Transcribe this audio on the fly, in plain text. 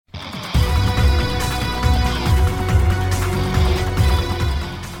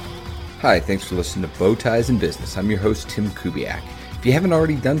Hi, thanks for listening to Bow Ties in Business. I'm your host, Tim Kubiak. If you haven't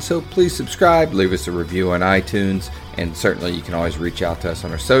already done so, please subscribe, leave us a review on iTunes, and certainly you can always reach out to us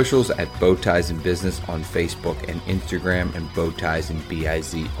on our socials at Bow Ties in Business on Facebook and Instagram, and Bow Ties in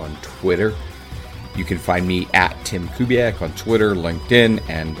BIZ on Twitter. You can find me at Tim Kubiak on Twitter, LinkedIn,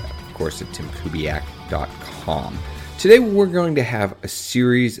 and of course at timkubiak.com. Today we're going to have a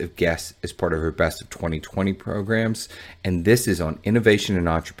series of guests as part of our Best of 2020 programs, and this is on innovation and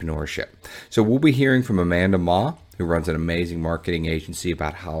entrepreneurship. So we'll be hearing from Amanda Ma, who runs an amazing marketing agency,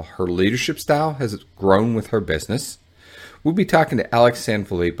 about how her leadership style has grown with her business. We'll be talking to Alex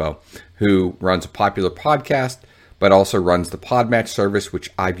Sanfilippo, who runs a popular podcast, but also runs the Podmatch service, which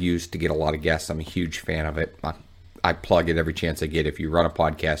I've used to get a lot of guests. I'm a huge fan of it. I plug it every chance I get. If you run a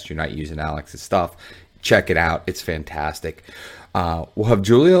podcast, you're not using Alex's stuff, check it out. It's fantastic. We'll have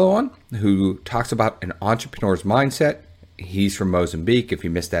Julio on, who talks about an entrepreneur's mindset. He's from Mozambique. If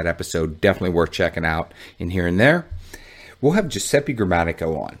you missed that episode, definitely worth checking out in here and there. We'll have Giuseppe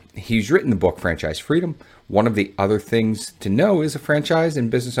Grammatico on. He's written the book Franchise Freedom. One of the other things to know is a franchise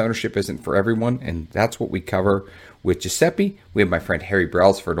and business ownership isn't for everyone, and that's what we cover with Giuseppe. We have my friend Harry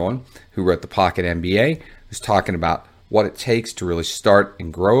Brailsford on, who wrote the Pocket MBA, who's talking about what it takes to really start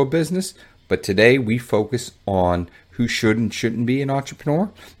and grow a business. But today we focus on who should and shouldn't be an entrepreneur.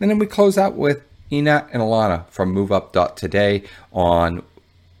 And then we close out with Ina and Alana from MoveUp.today on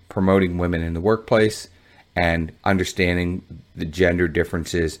promoting women in the workplace and understanding the gender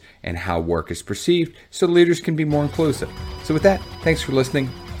differences and how work is perceived so leaders can be more inclusive. So with that, thanks for listening.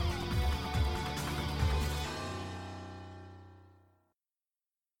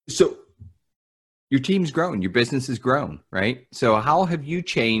 So your team's grown, your business has grown, right? So how have you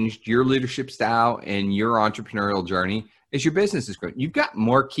changed your leadership style and your entrepreneurial journey as your business has grown? You've got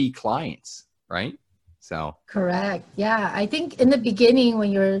more key clients, right? So correct. Yeah. I think in the beginning,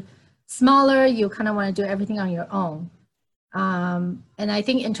 when you're smaller, you kind of want to do everything on your own. And I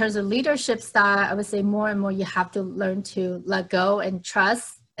think in terms of leadership style, I would say more and more you have to learn to let go and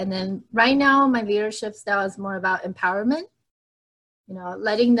trust. And then right now, my leadership style is more about empowerment.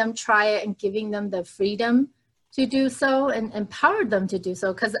 Letting them try it and giving them the freedom to do so and empower them to do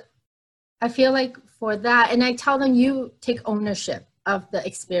so. Because I feel like for that, and I tell them you take ownership of the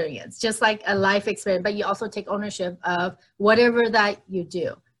experience, just like a life experience, but you also take ownership of whatever that you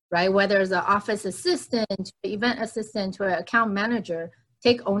do, right? Whether it's an office assistant, to an event assistant, to an account manager,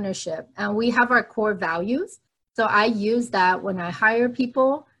 take ownership. And we have our core values. So I use that when I hire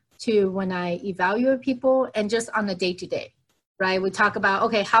people, to when I evaluate people, and just on the day-to-day. Right? We talk about,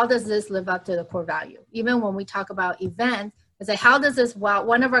 okay, how does this live up to the core value? Even when we talk about events, I say, how does this,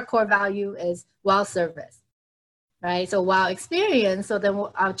 one of our core value is wow service, right? So wow experience. So then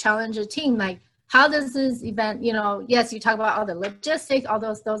I'll challenge a team, like, how does this event, yes, you talk about all the logistics, all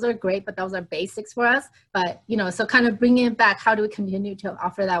those are great, but those are basics for us. But, so kind of bringing it back, how do we continue to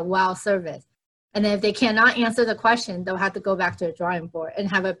offer that wow service? And then if they cannot answer the question, they'll have to go back to the drawing board and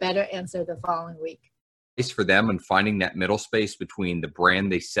have a better answer the following week. For them and finding that middle space between the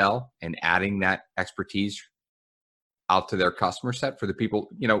brand they sell and adding that expertise out to their customer set for the people,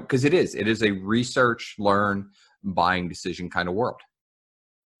 because it is a research, learn, buying decision kind of world.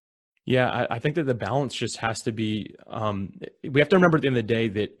 Yeah, I think that the balance just has to be, we have to remember at the end of the day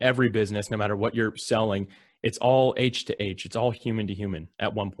that every business, no matter what you're selling, it's all H to H, it's all human to human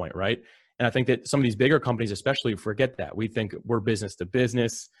at one point, right? And I think that some of these bigger companies especially forget that. We think we're business to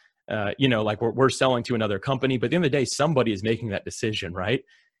business, like we're selling to another company, but at the end of the day, somebody is making that decision, right?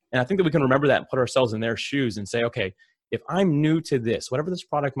 And I think that we can remember that and put ourselves in their shoes and say, okay, if I'm new to this, whatever this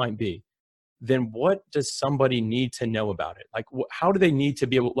product might be, then what does somebody need to know about it? Like, how do they need to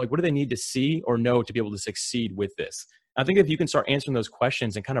be able, like, what do they need to see or know to be able to succeed with this? I think if you can start answering those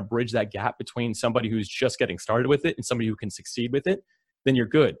questions and kind of bridge that gap between somebody who's just getting started with it and somebody who can succeed with it, then you're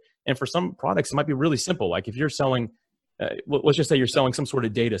good. And for some products, it might be really simple. Like if you're selling, let's just say you're selling some sort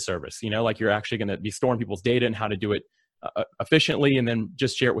of data service, like you're actually going to be storing people's data and how to do it efficiently and then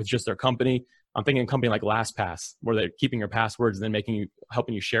just share it with just their company. I'm thinking a company like LastPass, where they're keeping your passwords and then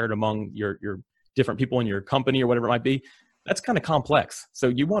helping you share it among your different people in your company or whatever it might be. That's kind of complex. So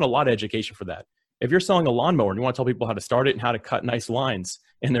you want a lot of education for that. If you're selling a lawnmower and you want to tell people how to start it and how to cut nice lines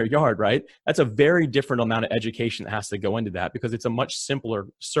in their yard, right? That's a very different amount of education that has to go into that because it's a much simpler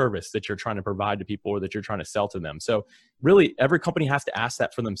service that you're trying to provide to people or that you're trying to sell to them. So really every company has to ask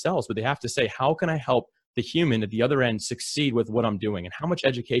that for themselves, but they have to say, how can I help the human at the other end succeed with what I'm doing? And how much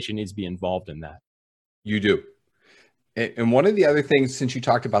education needs to be involved in that? You do. And one of the other things, since you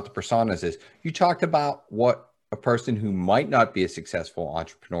talked about the personas, is you talked about what a person who might not be a successful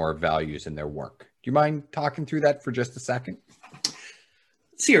entrepreneur values in their work. Do you mind talking through that for just a second?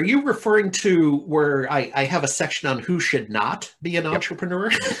 See, are you referring to where I have a section on who should not be an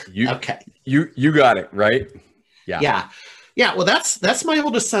entrepreneur? Okay. You got it, right? Yeah. Well, that's my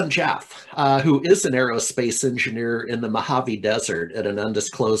oldest son, Jeff, who is an aerospace engineer in the Mojave Desert at an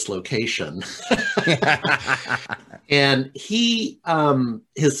undisclosed location. And he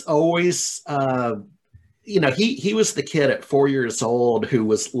has always, he was the kid at 4 years old who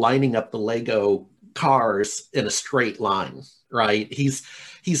was lining up the Lego cars in a straight line, right?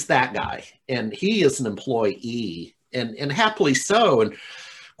 He's that guy, and he is an employee, and happily so, and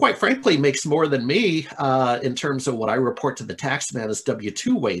quite frankly makes more than me in terms of what I report to the tax man as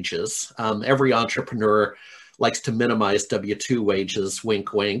W-2 wages. Every entrepreneur likes to minimize W-2 wages,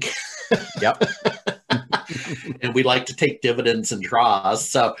 wink, wink. Yep. And we like to take dividends and draws.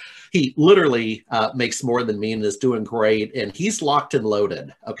 So he literally makes more than me and is doing great. And he's locked and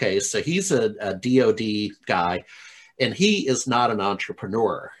loaded. Okay, so he's a DOD guy, and he is not an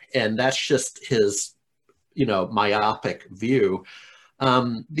entrepreneur. And that's just his, myopic view.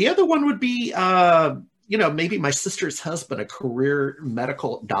 The other one would be, maybe my sister's husband, a career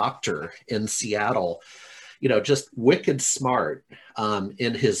medical doctor in Seattle, just wicked smart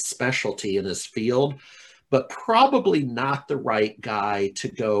in his specialty, in his field, but probably not the right guy to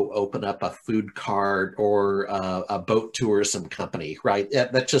go open up a food cart or a boat tourism company, right?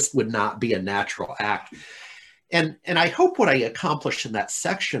 That just would not be a natural act. And I hope what I accomplished in that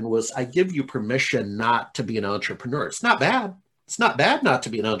section was I give you permission not to be an entrepreneur. It's not bad. It's not bad not to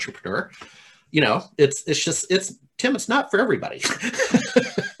be an entrepreneur. It's Tim, it's not for everybody.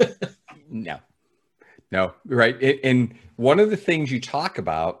 No, right. And one of the things you talk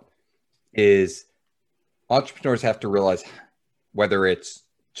about is entrepreneurs have to realize, whether it's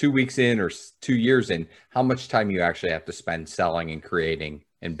 2 weeks in or 2 years in, how much time you actually have to spend selling and creating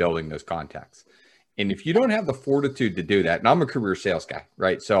and building those contacts. And if you don't have the fortitude to do that, and I'm a career sales guy,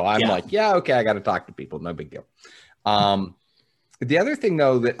 right? So I'm okay, I got to talk to people. No big deal. The other thing,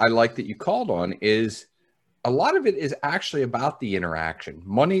 though, that I like that you called on is a lot of it is actually about the interaction.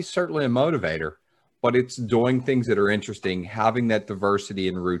 Money's certainly a motivator, but it's doing things that are interesting, having that diversity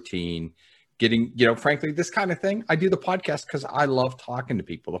and routine, getting, frankly, this kind of thing. I do the podcast because I love talking to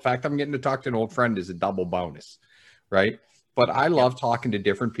people. The fact I'm getting to talk to an old friend is a double bonus, right? But I love talking to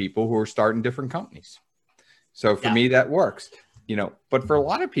different people who are starting different companies. So for me, that works, but for a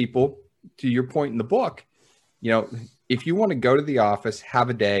lot of people, to your point in the book, if you want to go to the office, have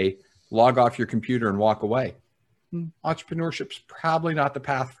a day, log off your computer and walk away, entrepreneurship's probably not the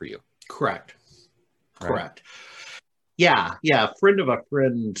path for you. Correct. Right? Correct. Yeah. A friend of a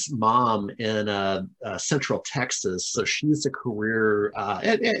friend's mom in Central Texas. So she's a career,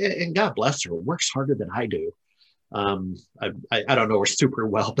 and God bless her, works harder than I do. I don't know her super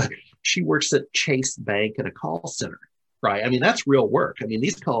well, but she works at Chase Bank in a call center, right? I mean, that's real work. I mean,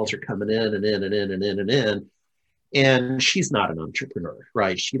 these calls are coming in and in and in and in and in. And she's not an entrepreneur,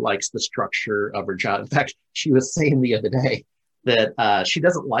 right? She likes the structure of her job. In fact, she was saying the other day that she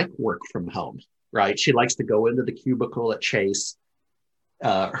doesn't like work from home, right? She likes to go into the cubicle at Chase.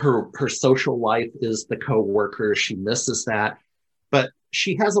 Her social life is the coworker. She misses that. But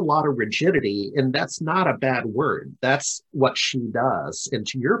she has a lot of rigidity, and that's not a bad word. That's what she does. And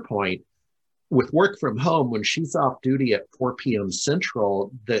to your point, with work from home, when she's off duty at 4 p.m.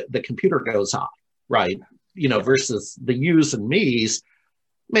 Central, the computer goes off, right? Versus the yous and me's.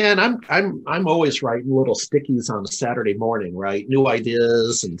 Man, I'm always writing little stickies on a Saturday morning, right? New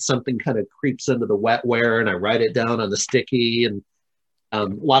ideas, and something kind of creeps into the wetware, and I write it down on the sticky, and a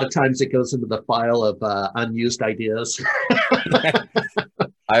lot of times it goes into the file of unused ideas.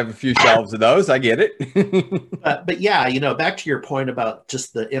 I have a few shelves of those. I get it. But yeah, back to your point about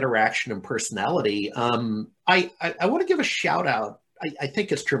just the interaction and personality. I want to give a shout out. I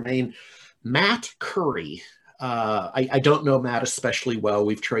think it's germane. Matt Curry. I don't know Matt especially well.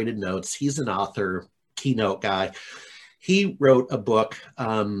 We've traded notes. He's an author, keynote guy. He wrote a book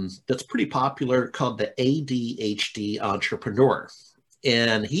that's pretty popular called The ADHD Entrepreneur.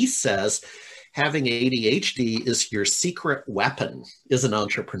 And he says having ADHD is your secret weapon as an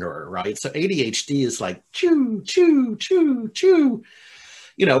entrepreneur, right? So ADHD is like choo, choo, choo, choo,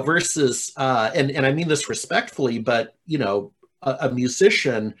 versus, and I mean this respectfully, but, a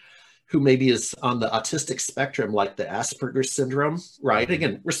musician who maybe is on the autistic spectrum, like the Asperger's syndrome, right?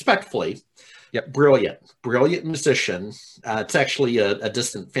 Again, respectfully, brilliant musician. It's actually a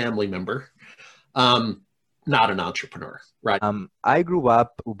distant family member. not an entrepreneur, right? I grew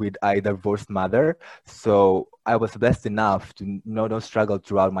up with a divorced mother, so I was blessed enough to know no struggle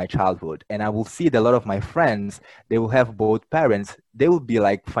throughout my childhood. And I will see that a lot of my friends, they will have both parents, they will be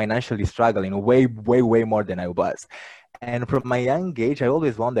like financially struggling way, way, way more than I was. And from my young age, I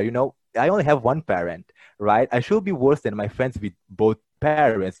always wonder, I only have one parent, right? I should be worse than my friends with both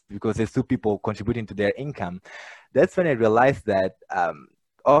parents because there's two people contributing to their income. That's when I realized that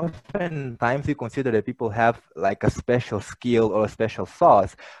oftentimes we consider that people have like a special skill or a special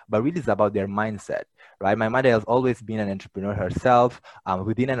sauce, but really it's about their mindset, right? My mother has always been an entrepreneur herself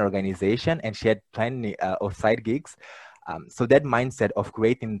within an organization, and she had plenty of side gigs. So that mindset of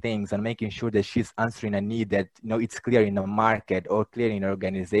creating things and making sure that she's answering a need that, it's clear in the market or clear in an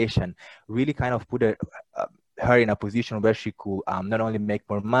organization really kind of put her in a position where she could not only make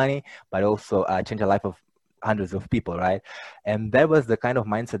more money, but also change the life of hundreds of people, right? And that was the kind of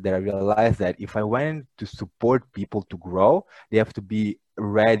mindset that I realized that if I wanted to support people to grow, they have to be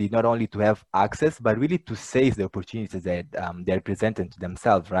ready not only to have access, but really to seize the opportunities that they're presented to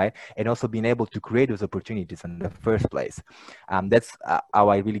themselves, right? And also being able to create those opportunities in the first place. That's how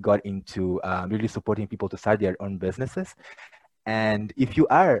I really got into really supporting people to start their own businesses. And if you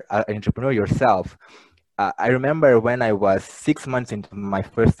are an entrepreneur yourself, I remember when I was 6 months into my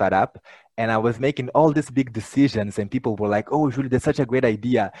first startup, and I was making all these big decisions, and people were like, "Oh, Julie, that's such a great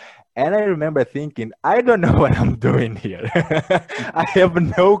idea." And I remember thinking, I don't know what I'm doing here. I have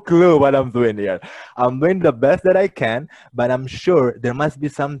no clue what I'm doing here. I'm doing the best that I can, but I'm sure there must be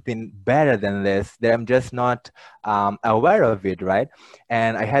something better than this that I'm just not aware of it, right?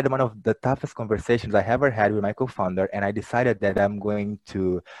 And I had one of the toughest conversations I ever had with my co-founder, and I decided that I'm going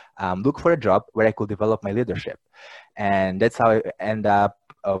to look for a job where I could develop my leadership. And that's how I end up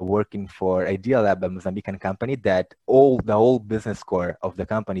working for Idea Lab, a Mozambican company that the whole business core of the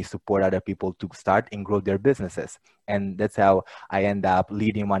company support other people to start and grow their businesses. And that's how I end up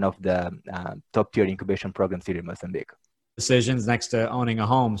leading one of the top tier incubation programs here in Mozambique. Decisions next to owning a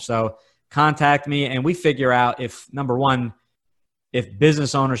home. So contact me and we figure out if, number one, if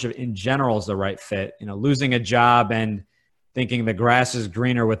business ownership in general is the right fit. Losing a job and thinking the grass is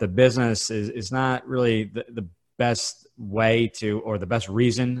greener with a business is not really the best way to, or the best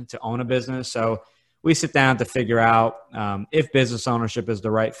reason to own a business. So we sit down to figure out if business ownership is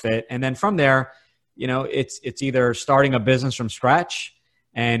the right fit. And then from there, it's either starting a business from scratch,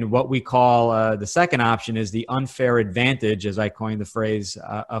 and what we call the second option is the unfair advantage, as I coined the phrase,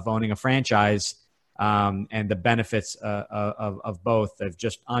 of owning a franchise, and the benefits of both, of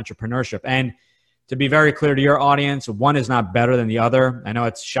just entrepreneurship. And to be very clear to your audience, one is not better than the other. I know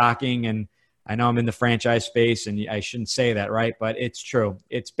it's shocking, and I know I'm in the franchise space and I shouldn't say that, right? But it's true.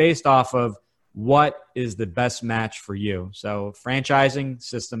 It's based off of what is the best match for you. So franchising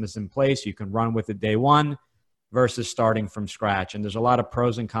system is in place. You can run with it day one versus starting from scratch. And there's a lot of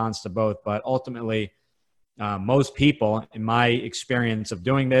pros and cons to both. But ultimately, most people, in my experience of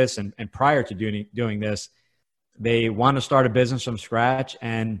doing this and prior to doing this, they want to start a business from scratch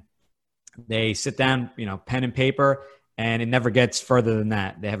and they sit down, pen and paper, and it never gets further than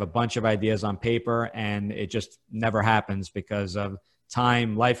that. They have a bunch of ideas on paper and it just never happens because of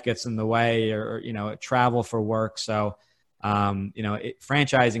time, life gets in the way, or, travel for work. So,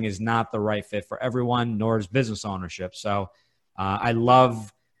 franchising is not the right fit for everyone, nor is business ownership. So I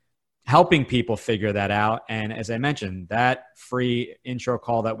love helping people figure that out. And as I mentioned, that free intro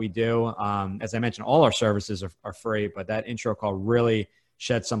call that we do, as I mentioned, all our services are free, but that intro call really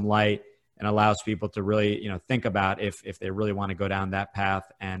sheds some light and allows people to really, think about if they really want to go down that path.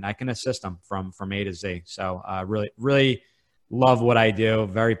 And I can assist them from A to Z. So really love what I do.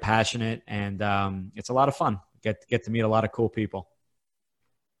 Very passionate, and it's a lot of fun. Get to meet a lot of cool people.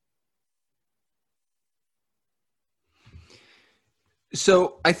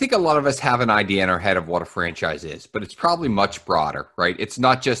 So I think a lot of us have an idea in our head of what a franchise is, but it's probably much broader, right? It's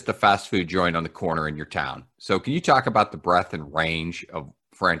not just the fast food joint on the corner in your town. So can you talk about the breadth and range of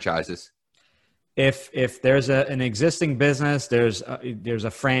franchises? If there's an existing business, there's a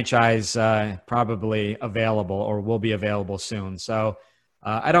franchise probably available or will be available soon. So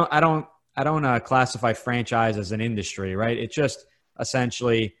I don't classify franchise as an industry, right? It's just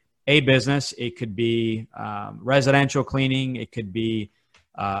essentially a business. It could be residential cleaning, it could be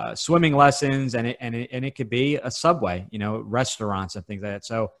swimming lessons, and it could be a Subway, restaurants and things like that.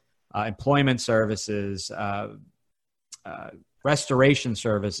 So employment services, restoration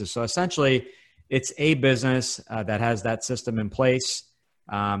services. So essentially, it's a business that has that system in place,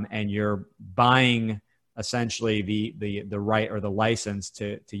 and you're buying essentially the right or the license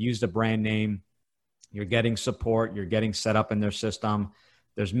to use the brand name. You're getting support. You're getting set up in their system.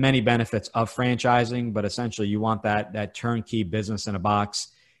 there's many benefits of franchising, but essentially you want that turnkey business in a box.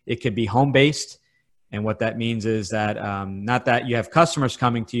 It could be home-based. And what that means is that not that you have customers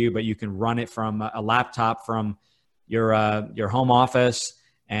coming to you, but you can run it from a laptop from your home office.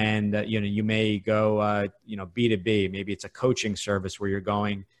 And you may go B2B. Maybe it's a coaching service where you're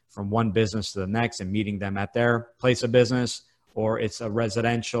going from one business to the next and meeting them at their place of business, or it's a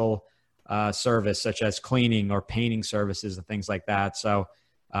residential service such as cleaning or painting services and things like that. So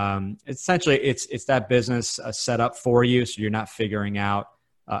essentially, it's that business set up for you, so you're not figuring out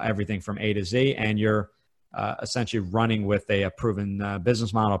everything from A to Z, and you're essentially running with a proven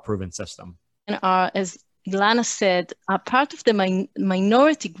business model, proven system. And as Ilana said, are part of the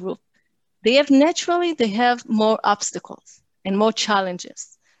minority group. They have more obstacles and more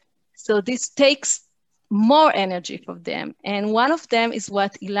challenges. So this takes more energy from them. And one of them is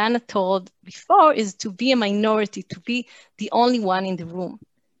what Ilana told before, is to be a minority, to be the only one in the room.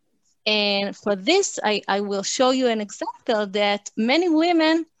 And for this, I will show you an example that many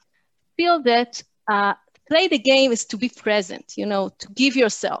women feel that play the game is to be present, to give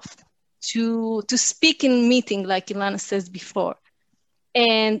yourself, to speak in meeting, like Ilana says before.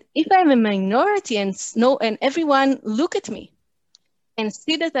 And if I'm a minority and everyone look at me and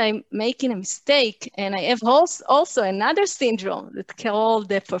see that I'm making a mistake, and I have also another syndrome that's called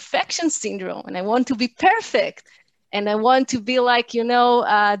the perfection syndrome, and I want to be perfect, and I want to be like,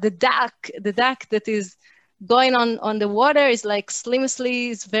 the duck that is going on the water is like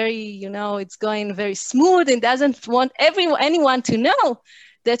seamlessly, it's very, it's going very smooth and doesn't want anyone to know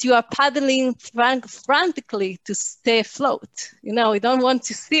that you are paddling frantically to stay afloat. We don't want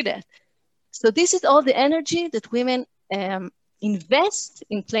to see that. So this is all the energy that women invest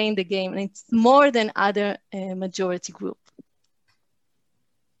in playing the game, and it's more than other majority group.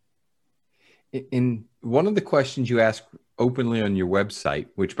 In one of the questions you ask openly on your website,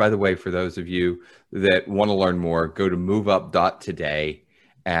 which, by the way, for those of you that want to learn more, go to moveup.today,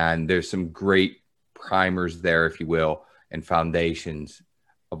 and there's some great primers there, if you will, and foundations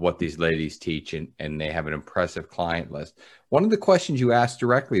of what these ladies teach, and they have an impressive client list. One of the questions you asked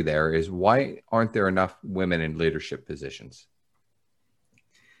directly there is, why aren't there enough women in leadership positions?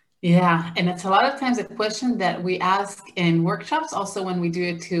 Yeah, and it's a lot of times a question that we ask in workshops, also when we do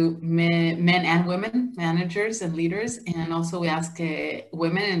it to men and women, managers and leaders, and also we ask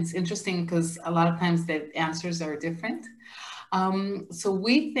women, and it's interesting because a lot of times the answers are different. So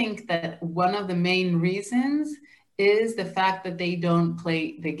we think that one of the main reasons is the fact that they don't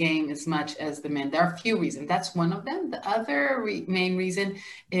play the game as much as the men. There are a few reasons. That's one of them. The other main reason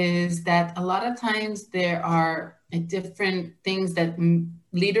is that a lot of times there are different things that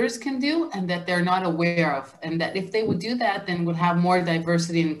leaders can do and that they're not aware of. And that if they would do that, then would have more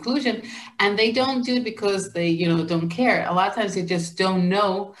diversity and inclusion. And they don't do it because they, don't care. A lot of times they just don't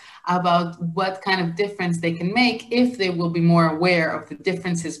know about what kind of difference they can make if they will be more aware of the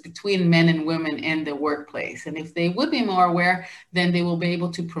differences between men and women in the workplace. And if they would be more aware, then they will be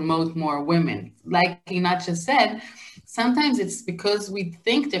able to promote more women. Like Inat just said, sometimes it's because we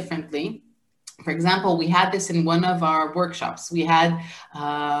think differently. For example, we had this in one of our workshops. We had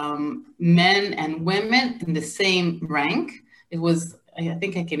men and women in the same rank. It was, I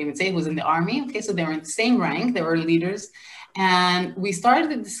think I can even say it was in the army. Okay, so they were in the same rank. They were leaders. And we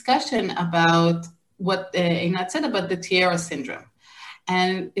started a discussion about what Einat said about the tiara syndrome.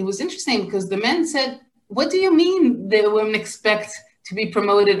 And it was interesting because the men said, what do you mean the women expect to be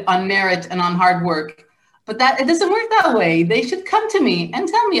promoted on merit and on hard work? But it doesn't work that way. They should come to me and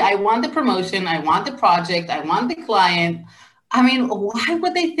tell me, I want the promotion, I want the project, I want the client. I mean, why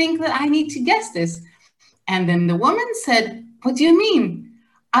would they think that I need to guess this? And then the woman said, what do you mean?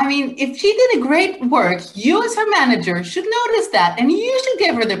 I mean, if she did a great work, you as her manager should notice that, and you should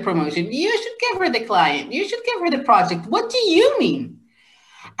give her the promotion. You should give her the client. You should give her the project. What do you mean?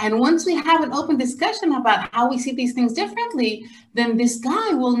 And once we have an open discussion about how we see these things differently, then this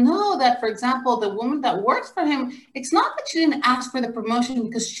guy will know that, for example, the woman that works for him, it's not that she didn't ask for the promotion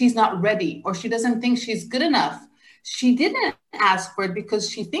because she's not ready or she doesn't think she's good enough. She didn't ask for it because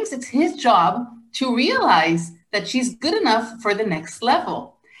she thinks it's his job to realize that she's good enough for the next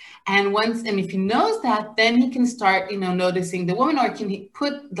level. And if he knows that, then he can start, noticing the woman, or can he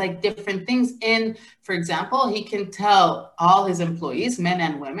put like different things in. For example, he can tell all his employees, men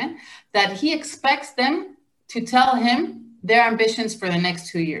and women, that he expects them to tell him their ambitions for the next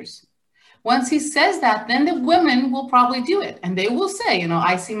 2 years. Once he says that, then the women will probably do it. And they will say,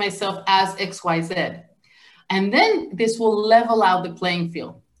 I see myself as XYZ. And then this will level out the playing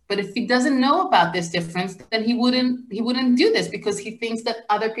field. But if he doesn't know about this difference, then he wouldn't do this because he thinks that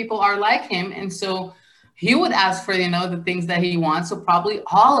other people are like him. And so he would ask for, the things that he wants. So probably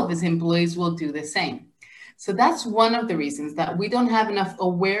all of his employees will do the same. So that's one of the reasons that we don't have enough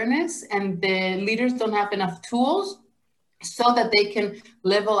awareness and the leaders don't have enough tools so that they can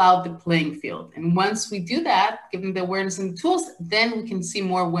level out the playing field. And once we do that, give them the awareness and the tools, then we can see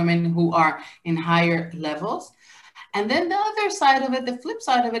more women who are in higher levels. And then the other side of it, the flip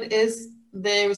side of it, is the